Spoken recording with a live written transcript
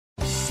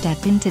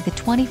step into the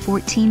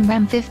 2014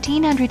 Ram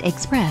 1500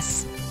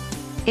 Express.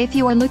 If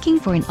you are looking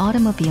for an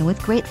automobile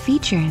with great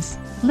features,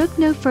 look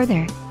no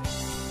further.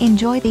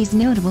 Enjoy these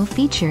notable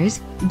features: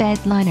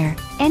 bed liner,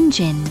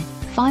 engine,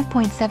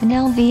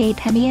 5.7L V8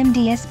 Hemi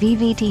MDS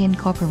VVT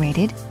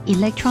incorporated,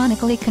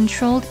 electronically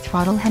controlled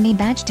throttle Hemi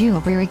badge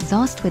dual rear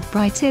exhaust with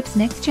bright tips,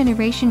 next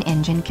generation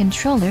engine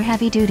controller,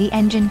 heavy duty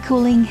engine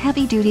cooling,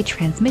 heavy duty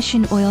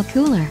transmission oil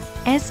cooler,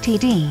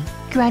 STD,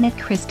 granite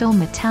crystal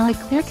metallic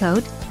clear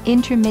coat,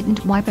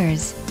 intermittent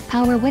wipers,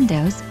 power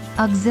windows,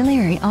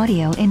 auxiliary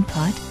audio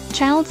input,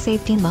 child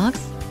safety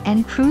locks,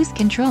 and cruise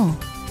control.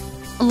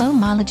 Low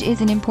mileage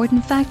is an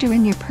important factor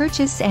in your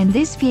purchase, and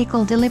this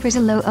vehicle delivers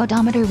a low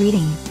odometer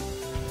reading.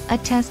 A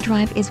test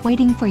drive is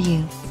waiting for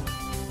you.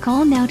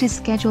 Call now to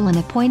schedule an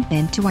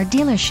appointment to our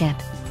dealership.